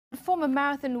former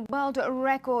marathon world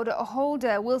record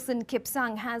holder Wilson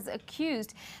Kipsang has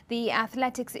accused the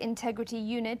Athletics Integrity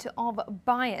Unit of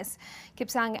bias.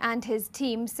 Kipsang and his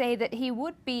team say that he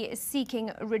would be seeking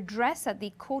redress at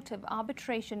the Court of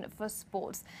Arbitration for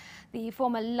Sports. The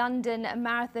former London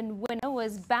marathon winner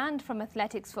was banned from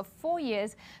athletics for 4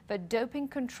 years for doping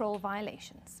control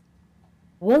violations.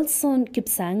 Wilson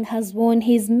Kipsang has won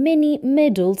his many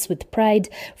medals with pride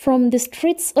from the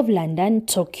streets of London,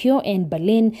 Tokyo and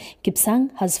Berlin.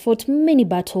 Kipsang has fought many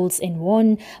battles and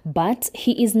won, but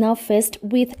he is now faced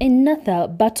with another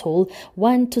battle,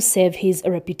 one to save his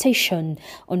reputation.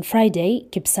 On Friday,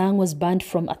 Kipsang was banned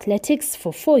from athletics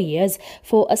for 4 years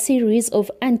for a series of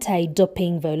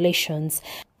anti-doping violations.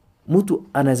 Mtu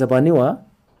anaweza baniwa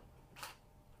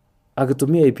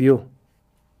akitumia IPO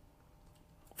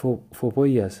for 4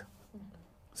 years.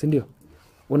 Sindio?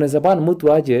 Unaweza ban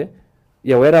mtu aje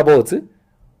ya whereabouts,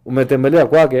 umetembelea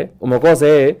kwake, umekosa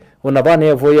yeye, unabana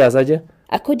yeye 4 years aje.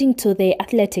 According to the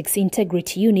Athletics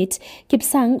Integrity Unit,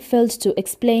 Kipsang failed to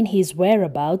explain his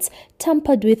whereabouts,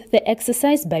 tampered with the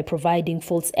exercise by providing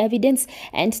false evidence,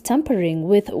 and tampering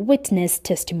with witness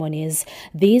testimonies.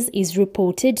 This is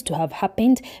reported to have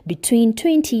happened between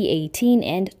 2018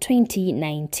 and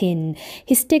 2019.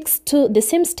 He sticks to the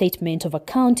same statement of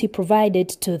account he provided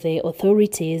to the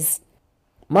authorities.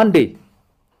 Monday,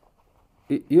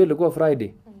 hiyo ilikuwa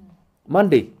Friday.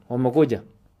 Monday, wamekuja.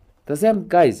 The same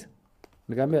guys.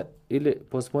 Nikamwambia ile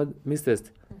postpone miss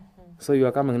test. So you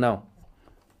are coming now.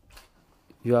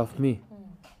 You have me.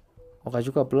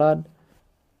 Wakachuka blood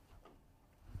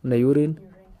na urine,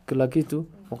 kila kitu,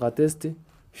 wakatesti,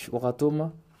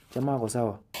 wakatuma, jamaa kwa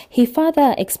sawa. He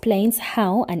further explains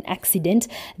how an accident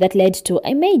that led to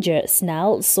a major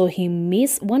snarl saw him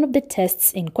miss one of the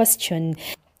tests in question.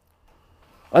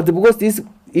 Because this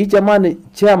jamaa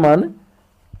chairman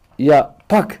ya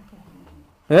park.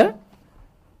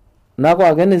 Nako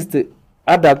against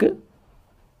ADAG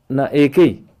na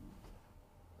AK.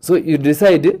 So you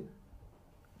decide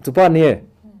to pan here.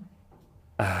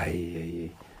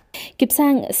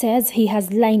 Kipsang says he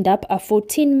has lined up a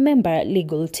 14-member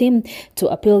legal team to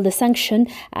appeal the sanction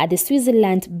at the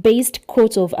Switzerland-based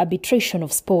Court of Arbitration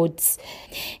of Sports.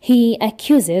 He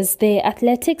accuses the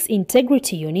Athletics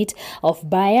Integrity Unit of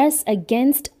bias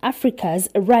against Africa's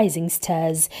rising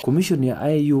stars. Commission ya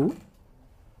IU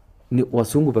ni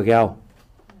wasungu peke yao.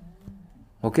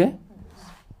 Okay?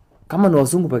 Kama ni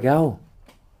wasungu peke yao,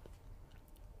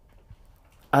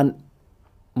 and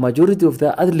majority of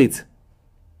the athletes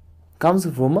comes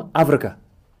from Africa.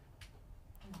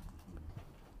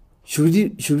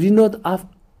 Should we not have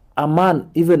a man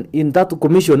even in that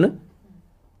commission?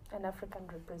 An African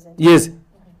representative. Yes.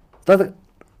 That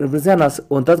represent us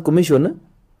on that commission,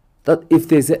 that if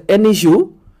there's any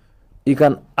issue, he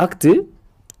can act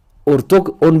or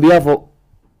talk on behalf of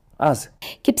us.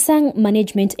 Kipsang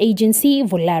management agency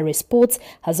Volare Sports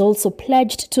has also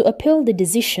pledged to appeal the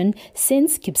decision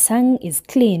since Kipsang is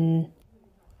clean.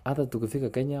 Hata tukifika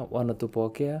Kenya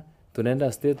wanatupokea,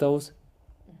 tunaenda State House.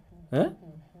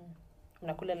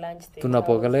 Tunakula lunch.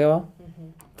 Tunapokelewa.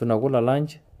 Tunakula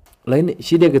lunch. Lakini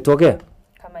shida ikitokea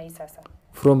kama hii sasa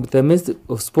from the Ministry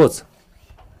of Sports.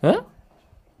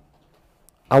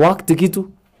 Awakti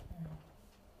kitu.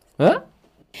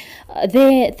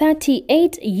 The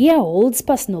 38-year-old's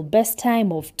personal best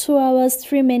time of 2 hours,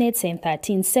 3 minutes and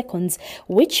 13 seconds,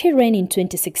 which he ran in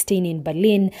 2016 in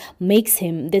Berlin, makes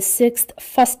him the 6th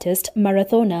fastest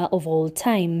marathoner of all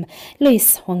time.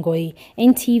 Luis Wangoi,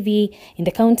 NTV, in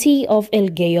the county of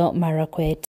Elgeyo Marakwet.